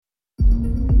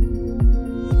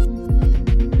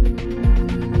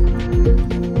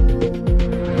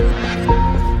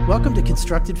Welcome to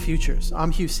Constructed Futures.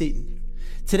 I'm Hugh Seaton.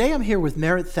 Today I'm here with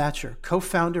Merritt Thatcher,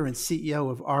 co-founder and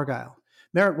CEO of Argyle.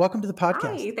 Merritt, welcome to the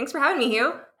podcast. Hi, thanks for having me,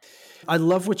 Hugh. I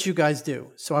love what you guys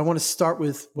do. So I want to start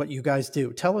with what you guys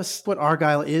do. Tell us what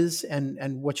Argyle is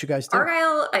and what you guys do.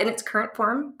 Argyle, in its current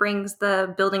form, brings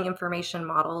the building information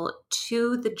model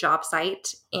to the job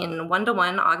site in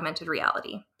one-to-one augmented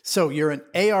reality. So you're an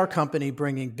AR company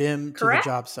bringing BIM to the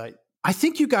job site. I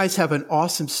think you guys have an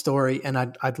awesome story, and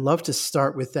I'd love to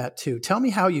start with that too. Tell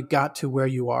me how you got to where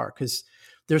you are, because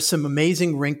there's some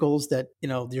amazing wrinkles that,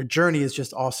 your journey is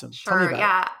just awesome. Sure, Tell me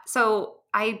about it. So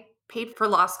I paid for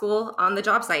law school on the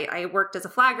job site. I worked as a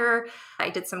flagger. I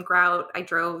did some grout. I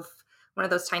drove one of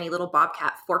those tiny little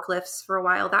Bobcat forklifts for a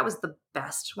while. That was the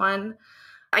best one.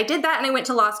 I did that and I went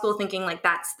to law school thinking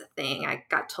that's the thing. I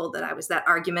got told that I was that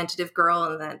argumentative girl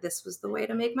and that this was the way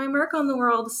to make my mark on the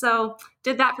world. So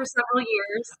did that for several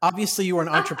years. Obviously, you were an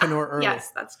entrepreneur early.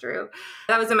 Yes, that's true.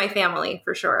 That was in my family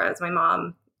for sure. It was my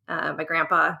mom, my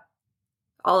grandpa.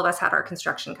 All of us had our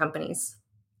construction companies.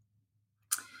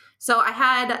 So I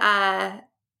had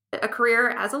a career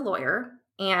as a lawyer,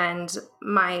 and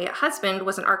my husband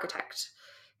was an architect.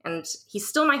 And he's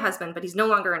still my husband, but he's no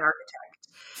longer an architect.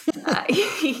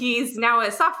 He's now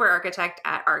a software architect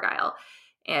at Argyle.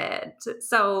 And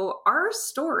so our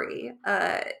story,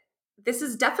 this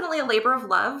is definitely a labor of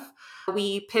love.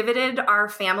 We pivoted our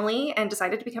family and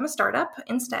decided to become a startup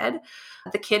instead.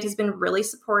 The kid has been really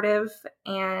supportive.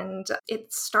 And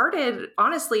it started,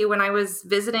 honestly, when I was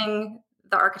visiting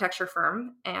the architecture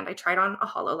firm and I tried on a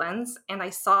HoloLens and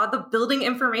I saw the building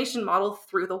information model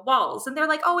through the walls. And they're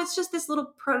like, oh, it's just this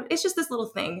little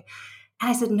thing. And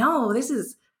I said, no, this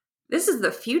is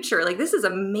the future. This is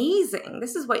amazing.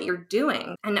 This is what you're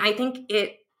doing. And I think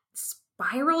it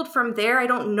spiraled from there. I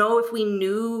don't know if we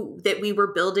knew that we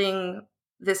were building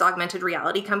this augmented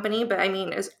reality company, but I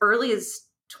mean, as early as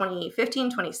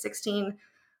 2015, 2016,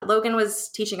 Logan was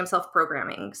teaching himself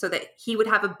programming so that he would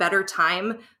have a better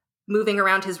time moving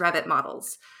around his Revit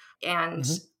models. And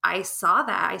I saw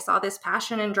that. I saw this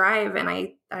passion and drive, and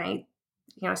I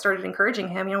started encouraging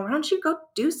him, why don't you go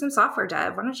do some software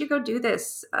dev? Why don't you go do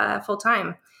this full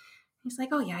time? He's like,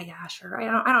 oh yeah, sure. I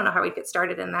don't know how we'd get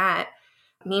started in that.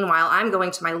 Meanwhile, I'm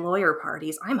going to my lawyer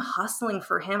parties. I'm hustling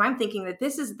for him. I'm thinking that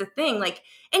this is the thing.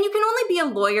 And you can only be a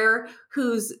lawyer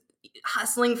who's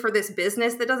hustling for this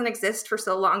business that doesn't exist for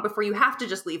so long before you have to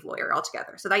just leave lawyer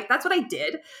altogether. So that's what I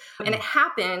did. And it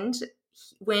happened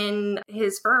when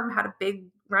his firm had a big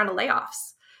round of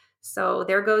layoffs. So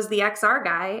there goes the XR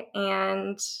guy,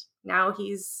 and now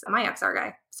he's my XR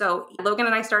guy. So Logan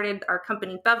and I started our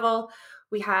company, Bevel.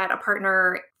 We had a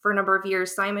partner for a number of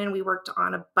years, Simon. We worked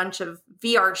on a bunch of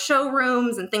VR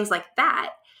showrooms and things like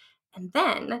that. And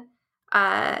then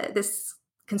this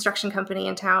construction company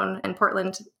in town in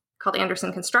Portland called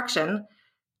Anderson Construction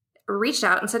reached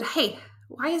out and said, hey,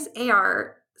 why is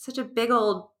AR such a big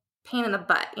old pain in the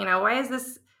butt? Why is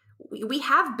this? We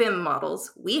have BIM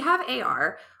models. We have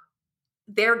AR.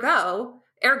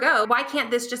 Ergo, why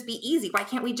can't this just be easy? Why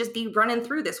can't we just be running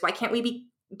through this? Why can't we be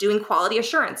doing quality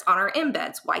assurance on our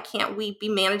embeds? Why can't we be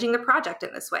managing the project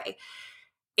in this way?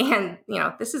 And,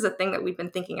 this is a thing that we've been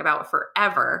thinking about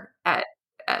forever at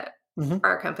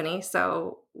our company.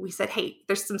 So we said, hey,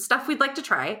 there's some stuff we'd like to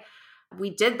try.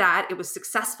 We did that. It was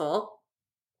successful.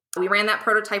 We ran that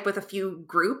prototype with a few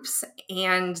groups.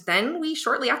 And then we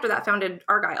shortly after that founded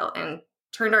Argyle and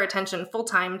turned our attention full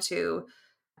time to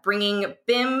bringing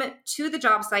BIM to the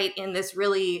job site in this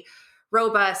really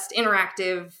robust,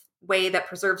 interactive way that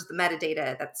preserves the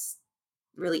metadata. That's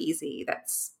really easy.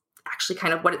 That's actually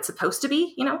kind of what it's supposed to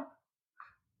be,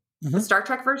 the Star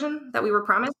Trek version that we were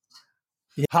promised.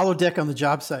 Yeah. Holodeck on the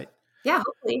job site. Yeah,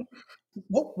 hopefully.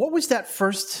 What was that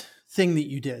first thing that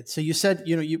you did? So you said,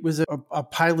 it was a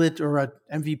pilot or a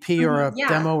MVP or a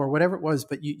demo or whatever it was,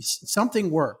 but something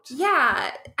worked.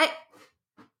 Yeah.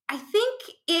 I think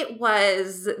it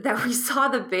was that we saw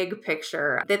the big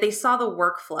picture, that they saw the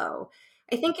workflow.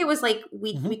 I think it was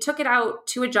we took it out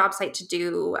to a job site to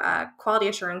do quality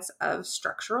assurance of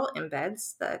structural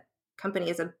embeds. The company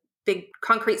is a big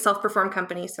concrete self-perform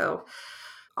company. So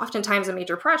oftentimes a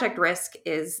major project risk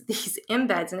is these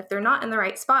embeds. And if they're not in the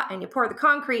right spot and you pour the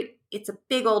concrete, it's a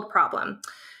big old problem.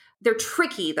 They're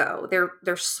tricky, though.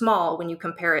 They're small when you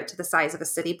compare it to the size of a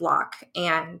city block.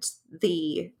 And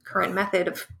the current method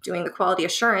of doing the quality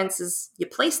assurance is you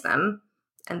place them,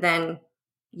 and then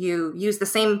you use the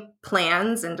same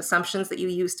plans and assumptions that you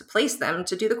use to place them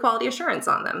to do the quality assurance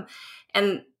on them.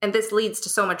 And this leads to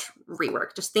so much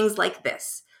rework, just things like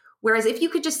this. Whereas if you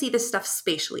could just see this stuff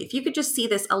spatially, if you could just see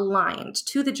this aligned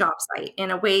to the job site in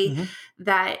a way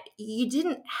that you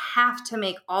didn't have to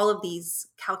make all of these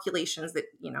calculations that,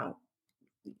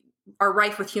 are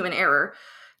rife with human error,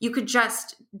 you could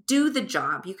just do the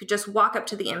job. You could just walk up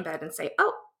to the embed and say,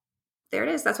 oh, there it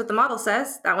is. That's what the model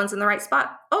says. That one's in the right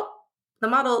spot. Oh, the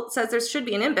model says there should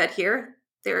be an embed here.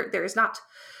 There is not.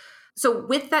 So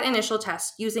with that initial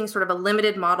test, using sort of a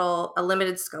limited model, a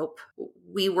limited scope,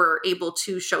 we were able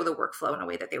to show the workflow in a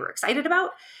way that they were excited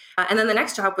about. And then the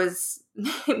next job was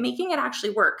making it actually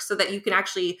work so that you can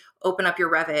actually open up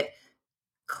your Revit,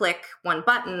 click one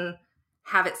button,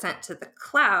 have it sent to the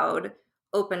cloud,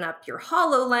 open up your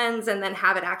HoloLens, and then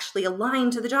have it actually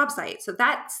align to the job site. So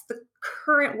that's the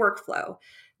current workflow.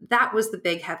 That was the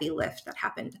big heavy lift that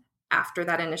happened after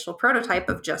that initial prototype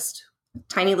of just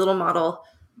tiny little model,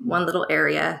 one little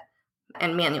area,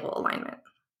 and manual alignment.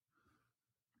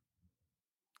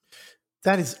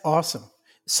 That is awesome.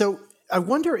 So I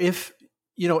wonder if,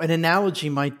 an analogy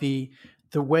might be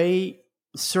the way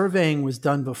surveying was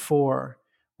done before,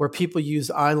 where people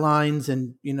use eye lines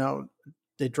and,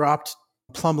 they dropped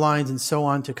plumb lines and so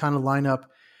on to kind of line up,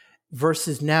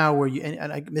 versus now where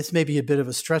this may be a bit of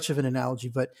a stretch of an analogy,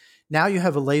 but now you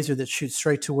have a laser that shoots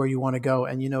straight to where you want to go,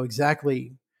 and you know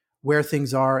exactly where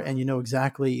things are, and you know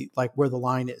exactly like where the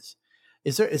line is.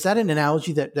 Is that an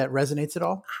analogy that resonates at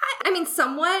all? I mean,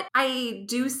 somewhat. I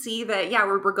do see that,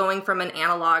 we're going from an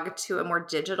analog to a more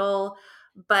digital,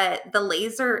 but the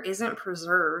laser isn't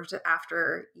preserved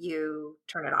after you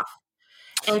turn it off.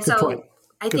 And Good point.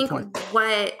 I think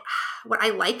what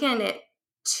I liken it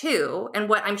to, and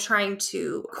what I'm trying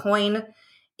to coin,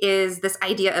 is this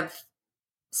idea of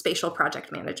spatial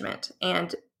project management.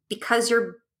 And because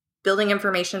your building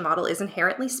information model is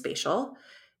inherently spatial,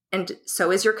 and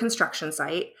so is your construction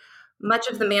site, much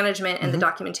of the management and the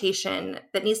documentation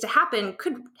that needs to happen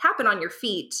could happen on your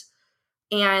feet.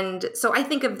 And so I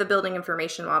think of the building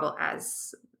information model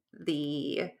as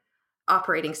the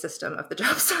operating system of the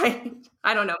job site.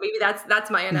 I don't know. Maybe that's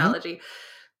my analogy.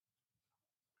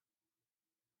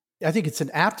 I think it's an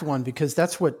apt one, because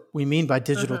that's what we mean by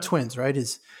digital twins, right?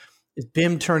 Is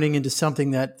BIM turning into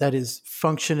something that is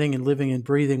functioning and living and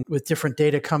breathing with different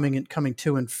data coming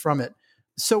to and from it.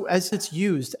 So as it's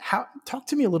used, talk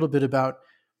to me a little bit about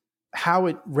how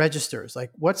it registers.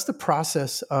 Like, what's the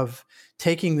process of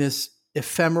taking this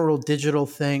ephemeral digital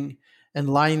thing and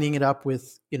lining it up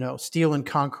with, steel and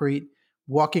concrete,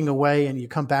 walking away, and you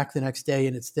come back the next day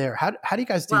and it's there? How do you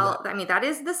guys do that? Well, I mean, that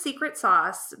is the secret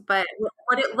sauce, but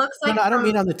what it looks like. No, I don't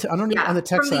mean on the tech from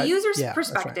side. From the user's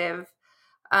perspective,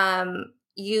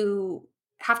 you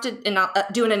have to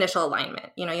do an initial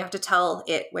alignment. You have to tell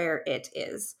it where it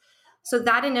is. So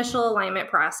that initial alignment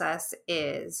process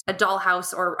is a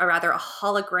dollhouse, or rather a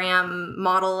hologram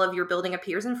model of your building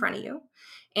appears in front of you.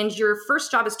 And your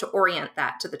first job is to orient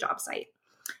that to the job site.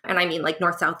 And I mean, like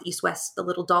north, south, east, west, the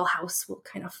little dollhouse will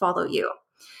kind of follow you.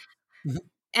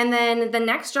 And then the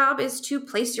next job is to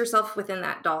place yourself within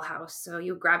that dollhouse. So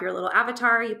you grab your little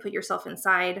avatar, you put yourself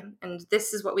inside, and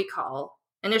this is what we call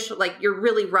initial, like you're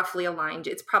really roughly aligned.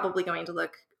 It's probably going to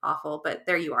look awful, but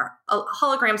there you are.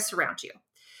 Holograms surround you.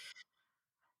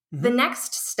 The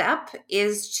next step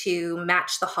is to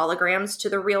match the holograms to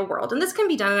the real world. And this can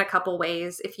be done in a couple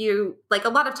ways. If you, like, a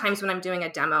lot of times when I'm doing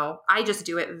a demo, I just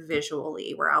do it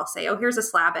visually, where I'll say, oh, here's a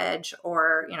slab edge,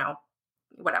 or,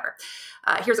 whatever.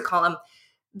 Here's a column.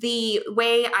 The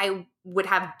way I would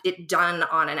have it done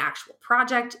on an actual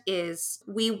project is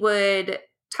we would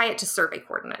tie it to survey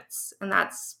coordinates. And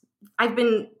I've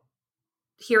been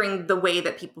hearing the way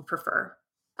that people prefer.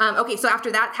 Okay, so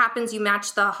after that happens, you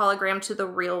match the hologram to the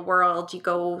real world. You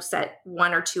go set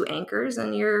 1 or 2 anchors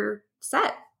and you're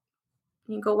set.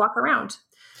 You go walk around.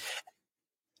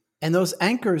 And those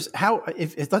anchors,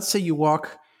 if let's say you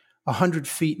walk 100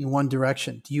 feet in one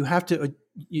direction, do you have to,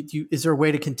 is there a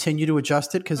way to continue to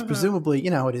adjust it? Because presumably,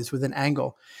 it is with an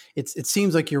angle. It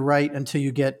seems like you're right until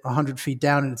you get 100 feet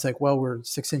down and it's like, well, we're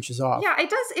 6 inches off. Yeah,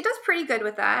 it does pretty good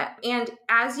with that. And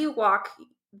as you walk,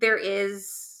 there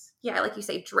is, like you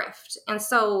say, drift. And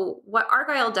so what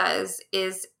Argyle does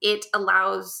is it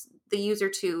allows the user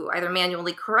to either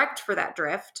manually correct for that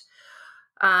drift,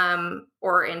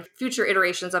 or in future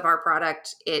iterations of our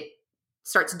product, it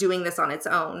starts doing this on its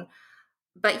own.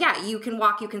 But you can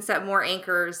walk, you can set more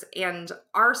anchors, and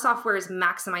our software is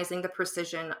maximizing the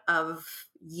precision of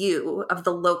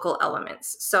the local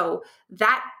elements. So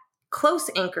that close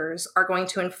anchors are going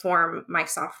to inform my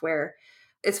software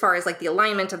as far as like the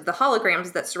alignment of the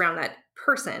holograms that surround that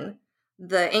person.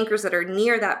 The anchors that are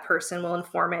near that person will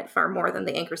inform it far more than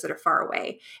the anchors that are far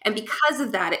away. And because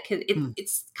of that,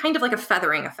 it's kind of like a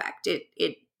feathering effect.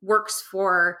 It works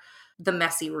for the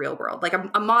messy real world. Like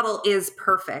a model is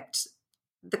perfect.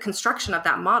 The construction of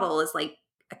that model is like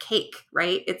a cake,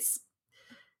 right? It's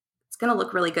going to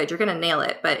look really good. You're going to nail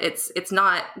it, but it's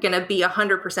not going to be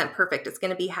 100% perfect. It's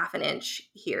going to be half an inch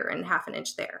here and half an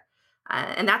inch there.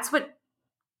 And that's what,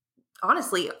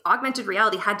 honestly, augmented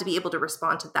reality had to be able to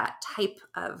respond to that type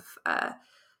of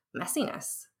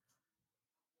messiness.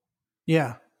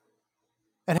 Yeah.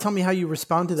 And tell me how you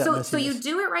respond to that messiness. So you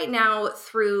do it right now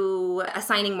through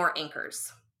assigning more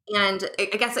anchors. And I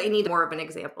guess I need more of an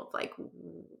example of like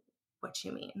what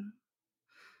you mean.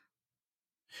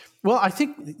 Well, I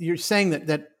think you're saying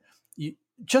that you,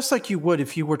 just like you would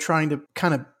if you were trying to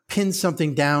kind of pin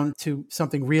something down to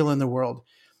something real in the world,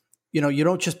 you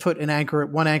don't just put one anchor at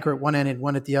one end and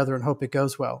one at the other and hope it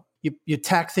goes well. You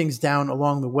tack things down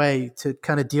along the way to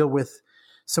kind of deal with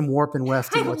some warp and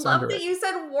weft and what's under it. I love that you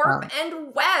said warp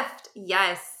and weft.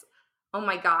 Yes. Oh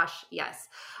my gosh. Yes.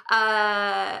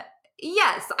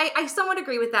 Yes, I somewhat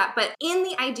agree with that. But in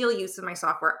the ideal use of my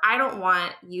software, I don't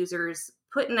want users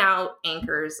putting out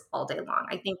anchors all day long.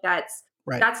 I think that's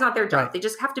not their job. Right. They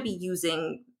just have to be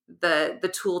using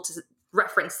the tool to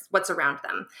reference what's around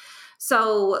them.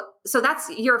 So that's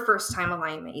your first time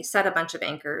alignment. You set a bunch of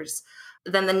anchors.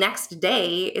 Then the next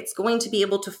day, it's going to be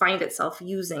able to find itself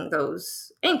using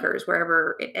those anchors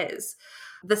wherever it is.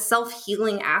 The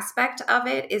self-healing aspect of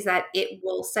it is that it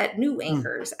will set new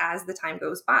anchors as the time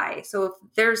goes by. So if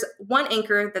there's one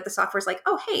anchor that the software is like,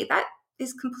 oh, hey, that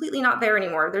is completely not there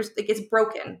anymore. It's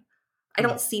broken. I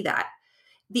don't see that.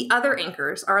 The other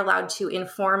anchors are allowed to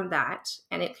inform that,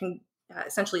 and it can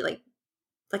essentially like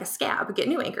a scab, get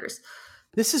new anchors.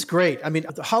 This is great. I mean,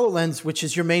 the HoloLens, which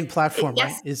is your main platform,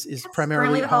 yes, right? Is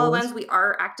primarily the HoloLens. We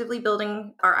are actively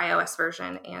building our iOS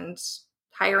version and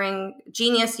hiring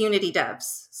genius Unity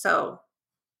devs. So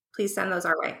please send those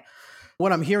our way.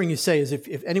 What I'm hearing you say is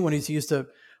if anyone who's used a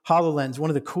HoloLens, one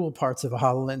of the cool parts of a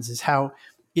HoloLens is how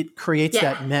it creates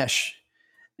that mesh.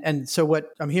 And so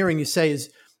what I'm hearing you say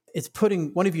is it's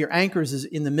putting one of your anchors is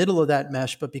in the middle of that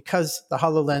mesh, but because the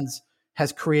HoloLens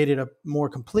has created a more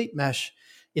complete mesh,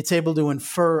 it's able to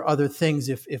infer other things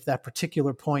if that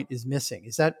particular point is missing.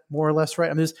 Is that more or less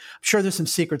right? I mean, I'm sure there's some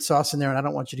secret sauce in there, and I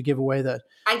don't want you to give away the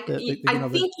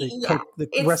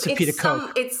recipe to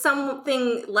Coke. It's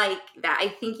something like that. I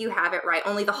think you have it right.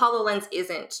 Only the HoloLens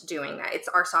isn't doing that. It's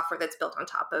our software that's built on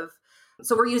top of.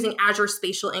 So we're using Azure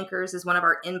Spatial Anchors as one of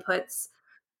our inputs.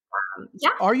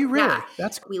 Are you really? Yeah.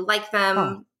 We like them.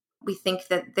 Huh. We think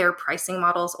that their pricing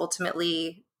model is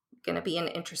ultimately going to be an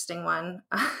interesting one.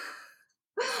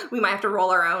 We might have to roll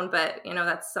our own, but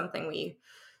that's something we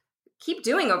keep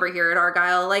doing over here at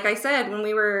Argyle. Like I said, when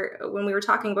we were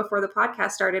talking before the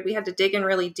podcast started, we had to dig in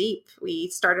really deep. We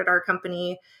started our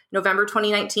company November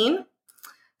 2019.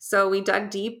 So we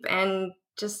dug deep and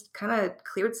just kind of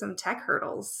cleared some tech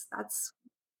hurdles. That's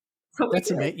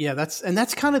amazing. Yeah, that's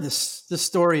kind of the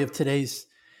story of today's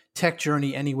tech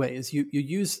journey anyway, is you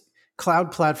use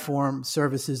cloud platform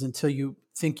services until you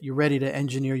think you're ready to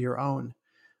engineer your own,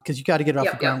 because you got to get off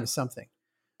the ground with something.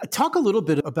 Talk a little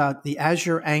bit about the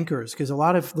Azure anchors, because a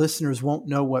lot of listeners won't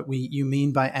know what you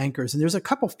mean by anchors. And there's a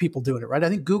couple of people doing it, right? I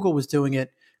think Google was doing it.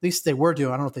 At least they were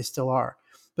doing. I don't know if they still are.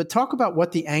 But talk about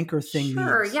what the anchor thing means.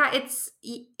 Sure. Yeah, it's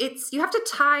you have to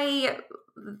tie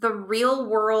the real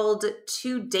world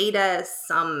to data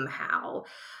somehow.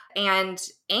 And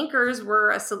anchors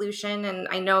were a solution. And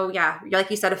I know, like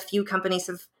you said, a few companies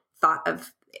have thought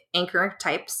of anchor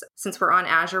types. Since we're on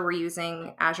Azure, we're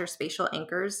using Azure Spatial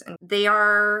Anchors, and they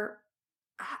are,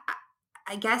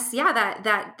 I guess,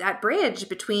 that bridge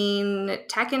between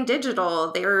tech and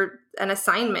digital. They're an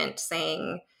assignment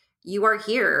saying you are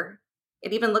here.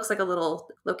 It even looks like a little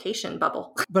location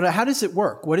bubble. But how does it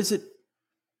work? What does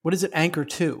it anchor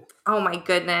to? Oh my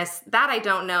goodness, that I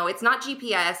don't know. It's not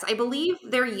GPS. I believe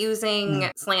they're using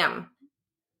SLAM.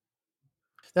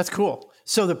 That's cool.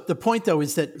 So the point, though,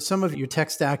 is that some of your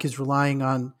tech stack is relying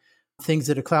on things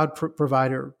that a cloud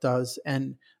provider does.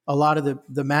 And a lot of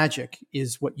the magic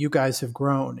is what you guys have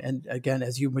grown. And again,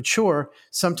 as you mature,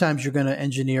 sometimes you're going to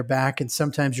engineer back, and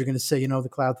sometimes you're going to say, the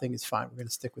cloud thing is fine. We're going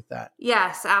to stick with that.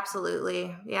 Yes,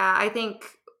 absolutely. Yeah, I think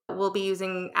we'll be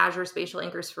using Azure Spatial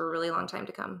Anchors for a really long time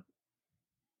to come.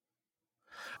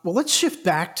 Well, let's shift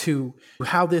back to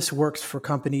how this works for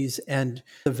companies and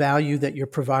the value that you're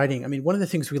providing. I mean, one of the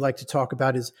things we like to talk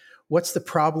about is what's the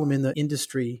problem in the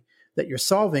industry that you're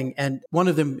solving? And one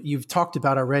of them you've talked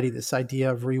about already, this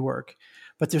idea of rework.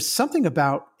 But there's something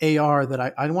about AR that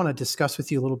I want to discuss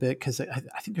with you a little bit, because I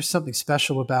think there's something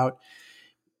special about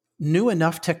new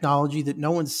enough technology that no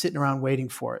one's sitting around waiting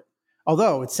for it.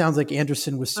 Although it sounds like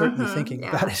Anderson was certainly thinking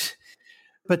about it.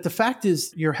 But the fact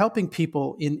is, you're helping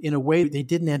people in a way they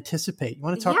didn't anticipate. You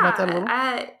want to talk about that a little?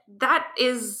 That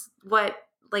is what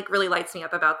like really lights me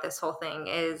up about this whole thing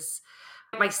is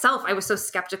myself. I was so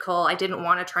skeptical. I didn't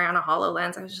want to try on a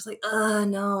HoloLens. I was just like,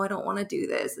 no, I don't want to do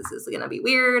this. This is going to be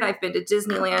weird. I've been to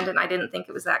Disneyland and I didn't think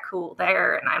it was that cool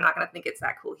there. And I'm not going to think it's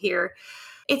that cool here.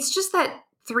 It's just that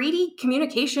 3D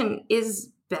communication is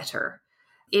better.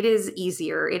 It is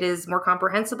easier. It is more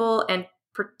comprehensible. And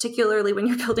particularly when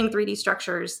you're building 3D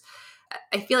structures,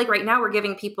 I feel like right now we're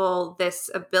giving people this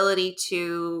ability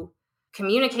to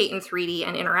communicate in 3D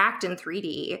and interact in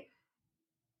 3D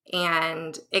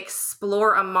and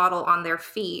explore a model on their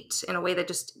feet in a way that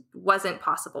just wasn't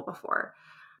possible before.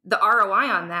 The ROI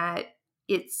on that,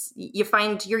 you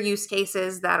find your use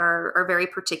cases that are very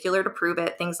particular to prove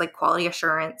it. Things like quality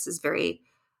assurance is very,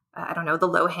 the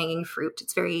low-hanging fruit.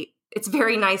 It's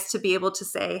very nice to be able to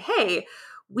say, hey,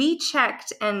 we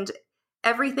checked and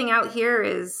everything out here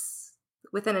is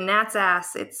within a gnat's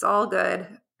ass. It's all good.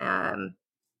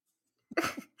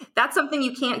 That's something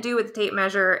you can't do with tape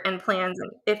measure and plans.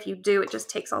 And if you do, it just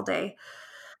takes all day.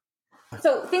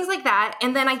 So things like that.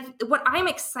 And then what I'm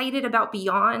excited about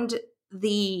beyond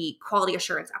the quality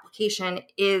assurance application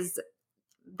is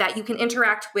that you can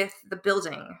interact with the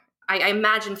building. I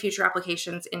imagine future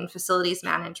applications in facilities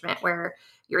management where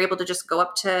you're able to just go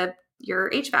up to your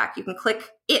HVAC. You can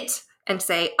click it and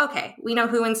say, okay, we know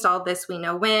who installed this. We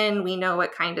know when, we know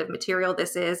what kind of material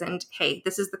this is. And hey,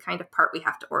 this is the kind of part we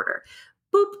have to order.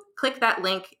 Boop, click that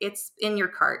link. It's in your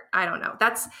cart. I don't know.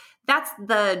 That's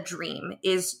the dream,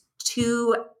 is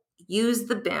to use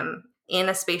the BIM in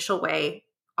a spatial way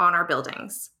on our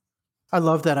buildings. I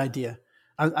love that idea.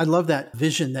 I love that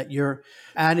vision that you're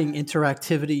adding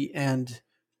interactivity and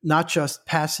not just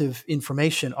passive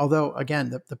information. Although, again,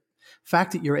 the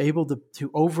fact that you're able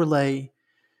to overlay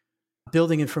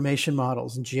building information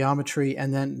models and geometry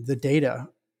and then the data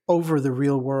over the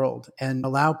real world and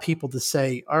allow people to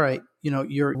say, all right,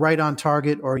 you're right on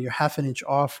target or you're half an inch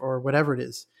off or whatever it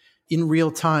is in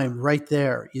real time right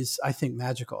there is, I think,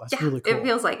 magical. That's really cool. It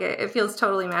feels like it. It feels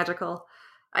totally magical.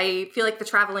 I feel like the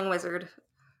traveling wizard.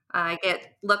 I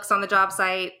get looks on the job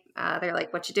site. They're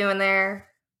like, what you doing there?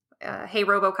 Hey,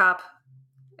 RoboCop.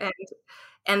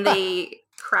 And they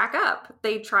crack up.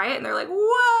 They try it and they're like,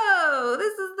 whoa,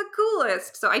 this is the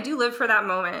coolest. So I do live for that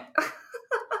moment.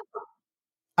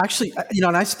 Actually,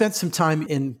 and I spent some time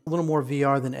in a little more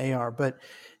VR than AR, but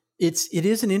it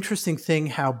is an interesting thing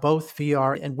how both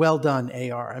VR and well done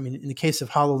AR. I mean, in the case of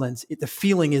HoloLens, the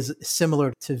feeling is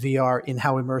similar to VR in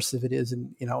how immersive it is,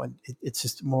 and it's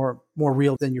just more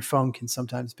real than your phone can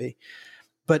sometimes be.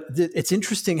 But it's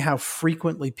interesting how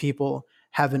frequently people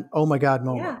have an oh my god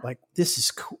moment, Yeah. like this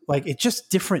is cool. Like it's just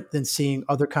different than seeing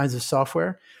other kinds of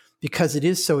software because it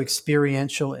is so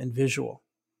experiential and visual.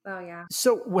 Oh yeah.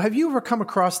 So have you ever come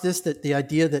across that the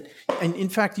idea that, and in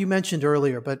fact you mentioned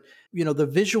earlier, but the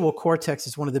visual cortex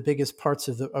is one of the biggest parts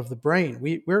of the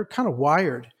brain. We're kind of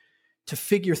wired to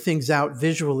figure things out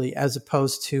visually as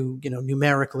opposed to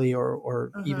numerically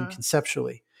or even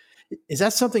conceptually. Is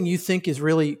that something you think is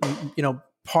really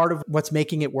part of what's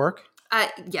making it work?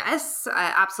 Yes,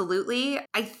 absolutely.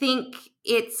 I think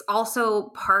it's also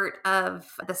part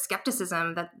of the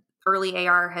skepticism that early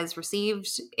AR has received.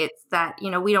 It's that,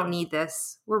 we don't need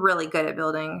this. We're really good at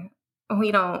building.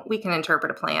 We can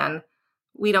interpret a plan.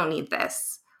 We don't need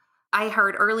this. I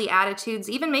heard early attitudes,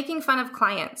 even making fun of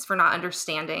clients for not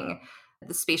understanding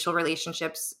the spatial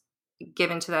relationships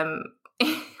given to them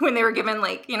when they were given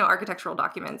architectural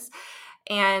documents.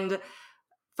 And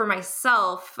for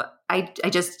myself, I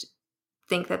just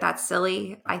think that that's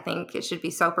silly. I think it should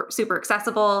be super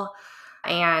accessible,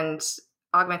 and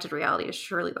augmented reality is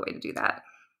surely the way to do that.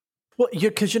 Well,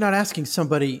 because you're not asking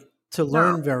somebody to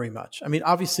learn very much. I mean,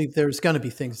 obviously there's going to be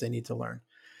things they need to learn,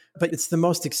 but it's the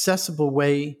most accessible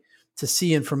way to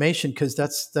see information because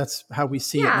that's how we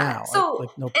see it now. So,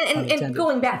 and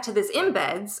going back to this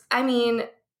embeds, I mean,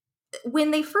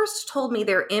 when they first told me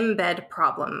their embed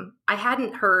problem, I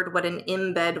hadn't heard what an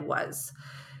embed was.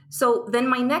 So then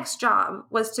my next job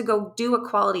was to go do a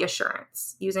quality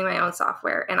assurance using my own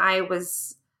software. And I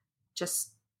was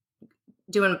just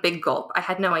doing a big gulp. I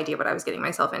had no idea what I was getting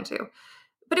myself into.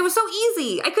 But it was so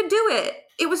easy. I could do it.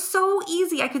 It was so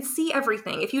easy. I could see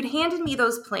everything. If you'd handed me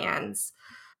those plans,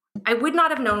 I would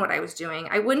not have known what I was doing.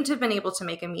 I wouldn't have been able to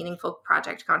make a meaningful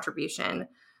project contribution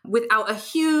without a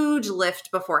huge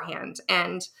lift beforehand.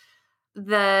 And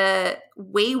the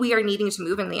way we are needing to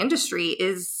move in the industry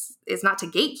is not to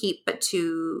gatekeep, but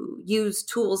to use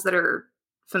tools that are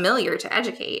familiar to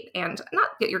educate. And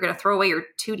not that you're going to throw away your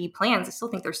 2D plans. I still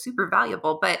think they're super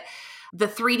valuable, but The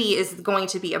 3D is going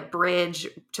to be a bridge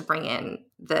to bring in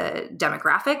the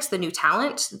demographics, the new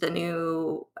talent, the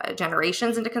new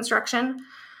generations into construction.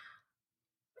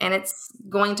 And it's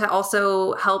going to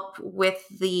also help with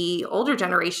the older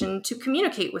generation to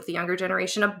communicate with the younger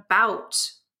generation about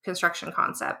construction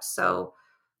concepts. So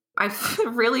I've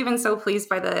really been so pleased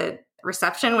by the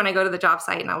reception when I go to the job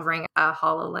site and I'll bring a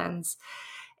HoloLens.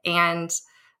 And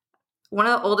one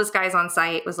of the oldest guys on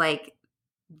site was like,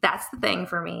 that's the thing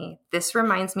for me. This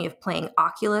reminds me of playing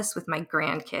Oculus with my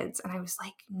grandkids. And I was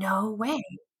like, no way.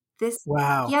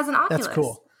 Wow. He has an Oculus. That's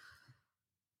cool.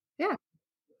 Yeah.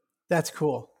 That's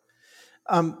cool.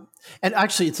 And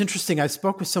actually, it's interesting. I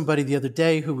spoke with somebody the other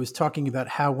day who was talking about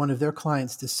how one of their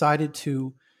clients decided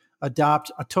to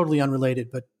adopt a totally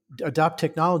unrelated, but adopt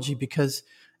technology because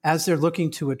as they're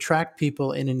looking to attract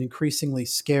people in an increasingly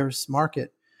scarce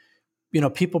market,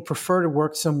 people prefer to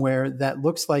work somewhere that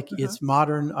looks like it's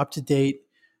modern, up to date,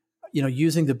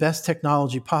 using the best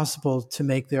technology possible to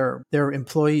make their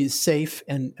employees safe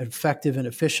and effective and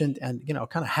efficient and,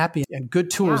 kind of happy, and good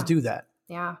tools do that.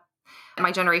 Yeah.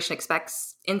 My generation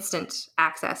expects instant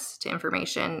access to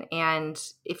information. And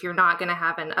if you're not going to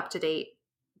have an up-to-date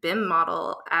BIM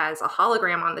model as a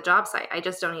hologram on the job site, I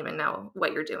just don't even know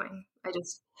what you're doing.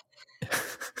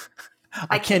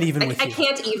 I can't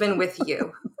even with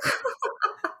you.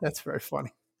 That's very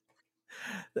funny.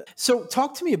 So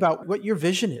talk to me about what your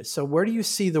vision is. So where do you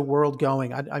see the world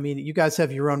going? I mean, you guys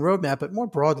have your own roadmap, but more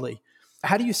broadly,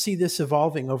 how do you see this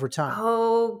evolving over time?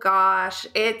 Oh, gosh.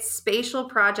 It's spatial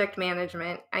project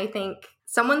management. I think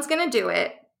someone's going to do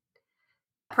it.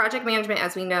 Project management,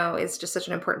 as we know, is just such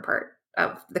an important part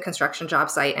of the construction job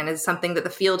site and is something that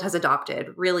the field has adopted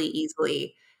really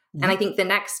easily. Mm-hmm. And I think the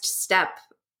next step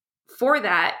for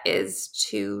that is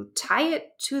to tie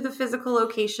it to the physical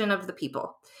location of the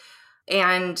people.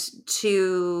 And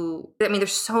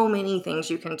there's so many things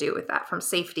you can do with that, from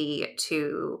safety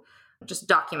to just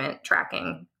document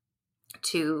tracking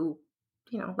to,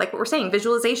 like what we're saying,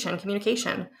 visualization,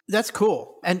 communication. That's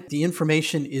cool. And the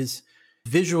information is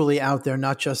visually out there,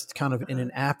 not just kind of in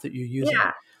an app that you're using.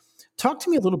 Yeah. Talk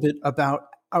to me a little bit about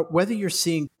whether you're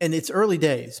seeing, and it's early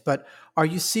days, but are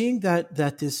you seeing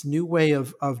that this new way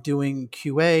of doing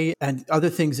QA and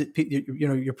other things that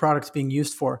your product's being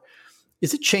used for,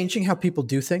 is it changing how people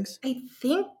do things? I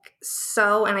think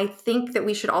so. And I think that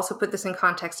we should also put this in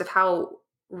context of how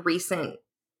recent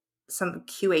some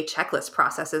QA checklist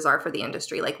processes are for the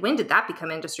industry. Like, when did that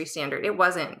become industry standard? It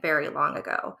wasn't very long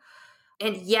ago.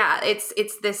 And yeah, it's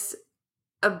this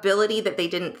ability that they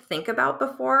didn't think about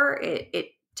before.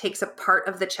 It takes a part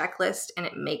of the checklist and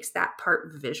it makes that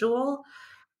part visual.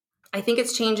 I think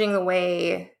it's changing the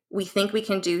way we think we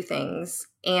can do things.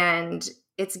 And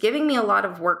it's giving me a lot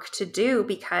of work to do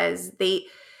because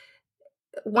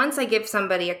once I give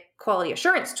somebody a quality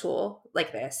assurance tool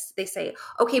like this, they say,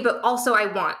 okay, but also I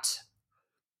want.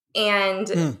 And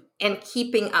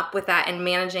keeping up with that and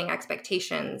managing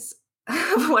expectations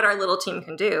of what our little team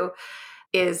can do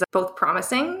is both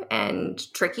promising and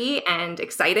tricky and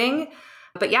exciting.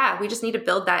 But yeah, we just need to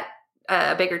build that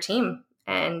a bigger team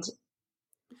and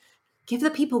give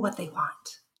the people what they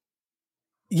want.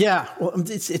 Yeah, well,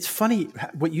 it's funny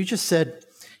what you just said.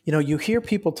 You hear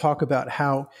people talk about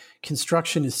how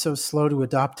construction is so slow to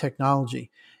adopt technology,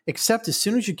 except as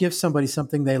soon as you give somebody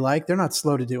something they like, they're not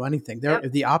slow to do anything. They're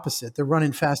the opposite. They're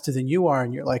running faster than you are.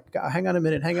 And you're like, hang on a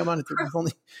minute,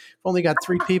 we've only got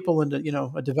 3 people and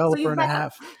a developer and a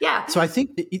half. Yeah. So I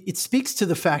think it speaks to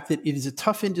the fact that it is a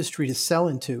tough industry to sell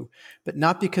into, but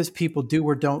not because people do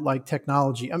or don't like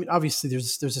technology. I mean, obviously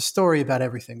there's a story about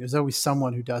everything. There's always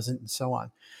someone who doesn't and so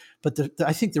on. But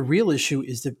I think the real issue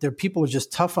is that people are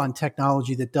just tough on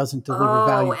technology that doesn't deliver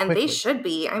value quickly. And they should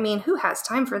be. I mean, who has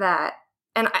time for that?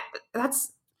 And that's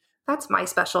my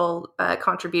special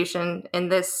contribution in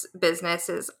this business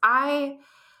is I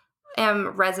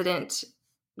am resident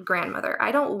grandmother.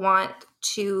 I don't want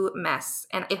to mess.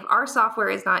 And if our software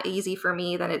is not easy for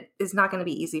me, then it is not going to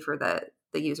be easy for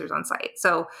the users on site.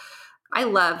 So I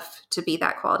love to be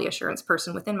that quality assurance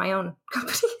person within my own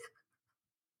company.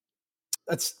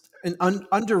 That's an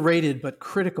underrated but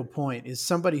critical point, is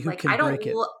somebody who can break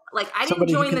it. I didn't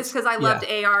join this because I loved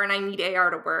AR and I need AR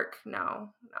to work. No.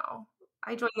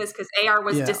 I joined this because AR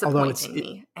was disappointing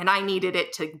me and I needed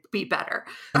it to be better.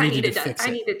 I needed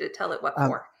to tell it what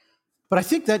for. But I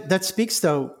think that speaks,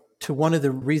 though, to one of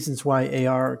the reasons why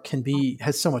AR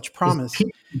has so much promise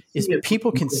is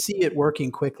people can see it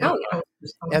working quickly. Oh, yeah.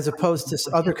 As opposed to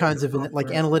other kinds of like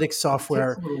analytics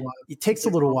software, it takes a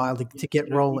little while to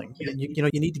get rolling. And you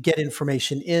need to get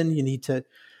information in. You need to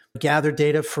gather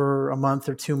data for a month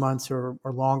or 2 months or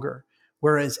longer.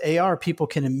 Whereas AR, people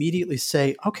can immediately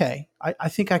say, okay, I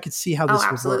think I could see how this would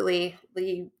work. Absolutely.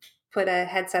 You put a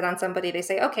headset on somebody, they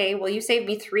say, okay, well, you saved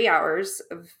me 3 hours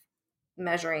of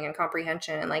measuring and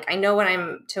comprehension. And like, I know what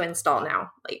I'm to install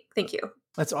now. Like, thank you.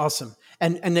 That's awesome.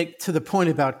 And to the point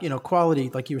about, quality,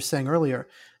 like you were saying earlier,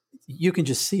 you can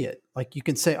just see it. Like you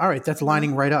can say, all right, that's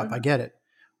lining right up. I get it.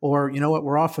 Or, you know what,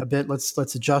 we're off a bit. Let's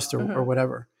adjust or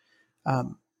whatever.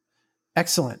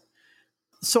 Excellent.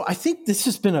 So I think this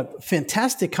has been a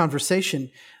fantastic conversation.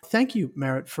 Thank you,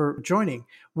 Merit, for joining.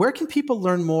 Where can people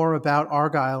learn more about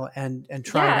Argyle and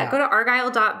try it out? Go to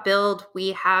argyle.build.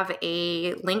 We have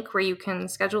a link where you can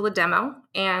schedule a demo.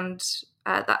 And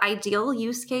the ideal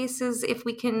use case is if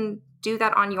we can do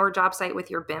that on your job site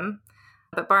with your BIM.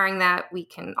 But barring that, we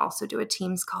can also do a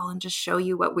Teams call and just show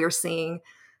you what we're seeing,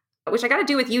 which I got to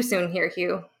do with you soon here,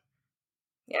 Hugh.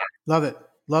 Yeah. Love it.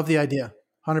 Love the idea.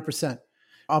 100%.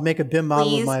 I'll make a BIM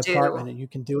model of my apartment and you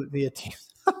can do it via Teams.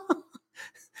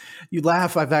 You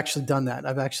laugh. I've actually done that.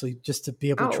 I've actually just to be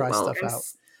able to try stuff out.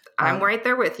 I'm right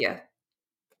there with you.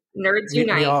 Nerds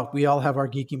unite. We all have our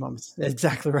geeky moments.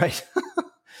 Exactly right.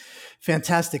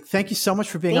 Fantastic. Thank you so much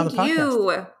for being on the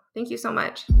podcast. Thank you so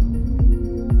much.